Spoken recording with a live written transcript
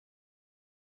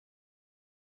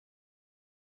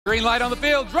Green light on the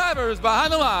field, drivers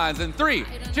behind the lines in 3,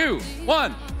 2,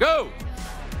 1, go.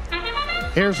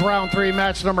 Here's round 3,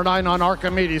 match number 9 on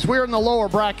Archimedes. We're in the lower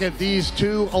bracket. These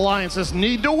two alliances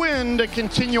need to win to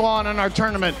continue on in our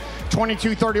tournament.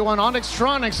 22-31 on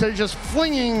Onyxtronics. They're just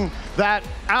flinging that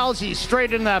algae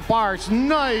straight in that bar. It's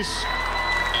nice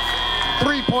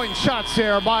 3-point shots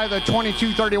there by the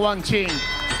 22-31 team.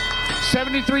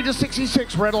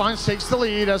 73-66, Red Alliance takes the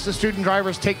lead as the student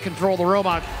drivers take control of the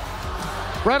robot.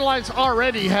 Red Alliance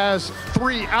already has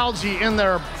 3 algae in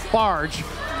their barge.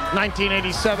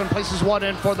 1987 places one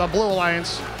in for the Blue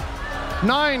Alliance.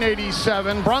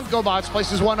 987, Bronco Bots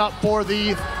places one up for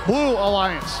the Blue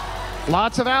Alliance.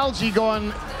 Lots of algae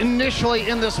going initially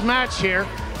in this match here.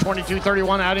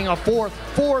 22-31 adding a 4th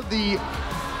for the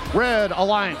Red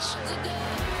Alliance.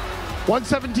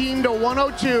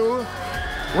 117-102.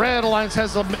 Red Alliance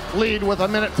has the lead with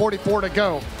 1:44 to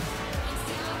go.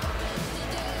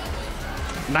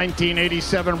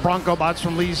 1987 Bronco Bots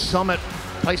from Lee's Summit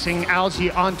placing algae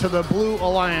onto the Blue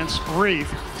Alliance reef.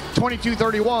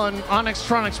 22-31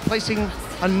 Onyxtronics placing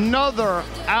another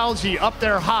algae up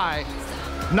there high.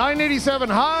 987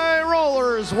 High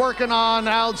Rollers working on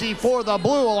algae for the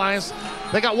Blue Alliance.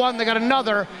 They got one, they got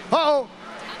another. Uh-oh.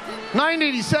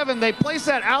 987, they placed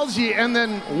that algae, and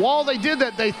then while they did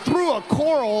that, they threw a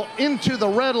coral into the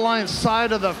Red Alliance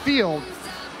side of the field.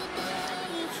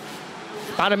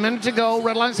 About a minute to go.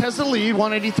 Red Alliance has the lead,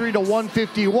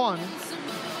 183-151.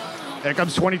 There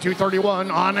comes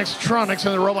 22-31. Onyxtronics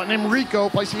and the robot named Rico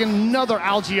placing another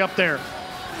algae up there.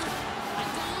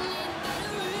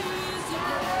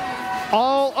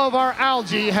 All of our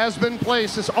algae has been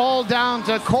placed. It's all down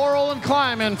to coral and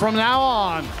climbing from now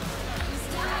on.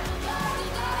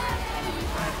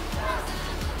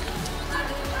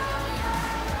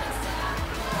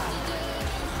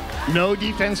 No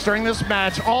defense during this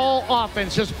match, all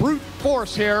offense, just brute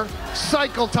force here.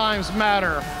 Cycle times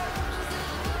matter.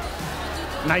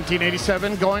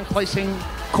 1987 going, placing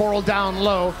coral down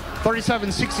low.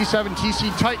 37-67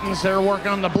 TC Titans, they're working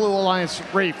on the Blue Alliance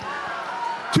reef.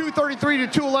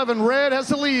 233-211, Red has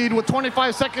the lead with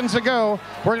 25 seconds to go.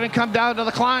 We're gonna come down to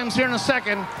the climbs here in a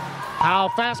second. How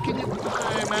fast can you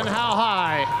climb and how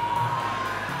high?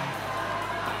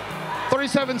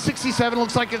 37-67,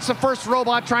 looks like it's the first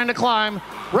robot trying to climb.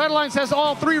 Red Alliance has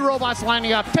all 3 robots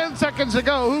lining up. 10 seconds to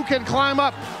go. Who can climb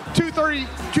up?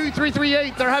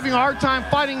 232-338. They're having a hard time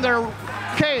fighting their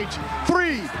cage.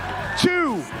 3,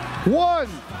 2, 1.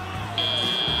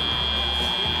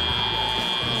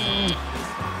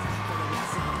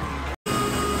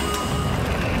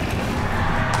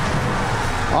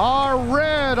 Our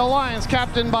Red Alliance,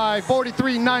 captained by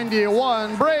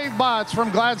 4391, Brave Bots from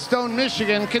Gladstone,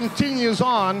 Michigan, continues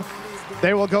on.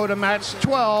 They will go to match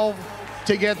 12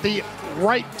 to get the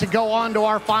right to go on to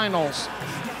our finals.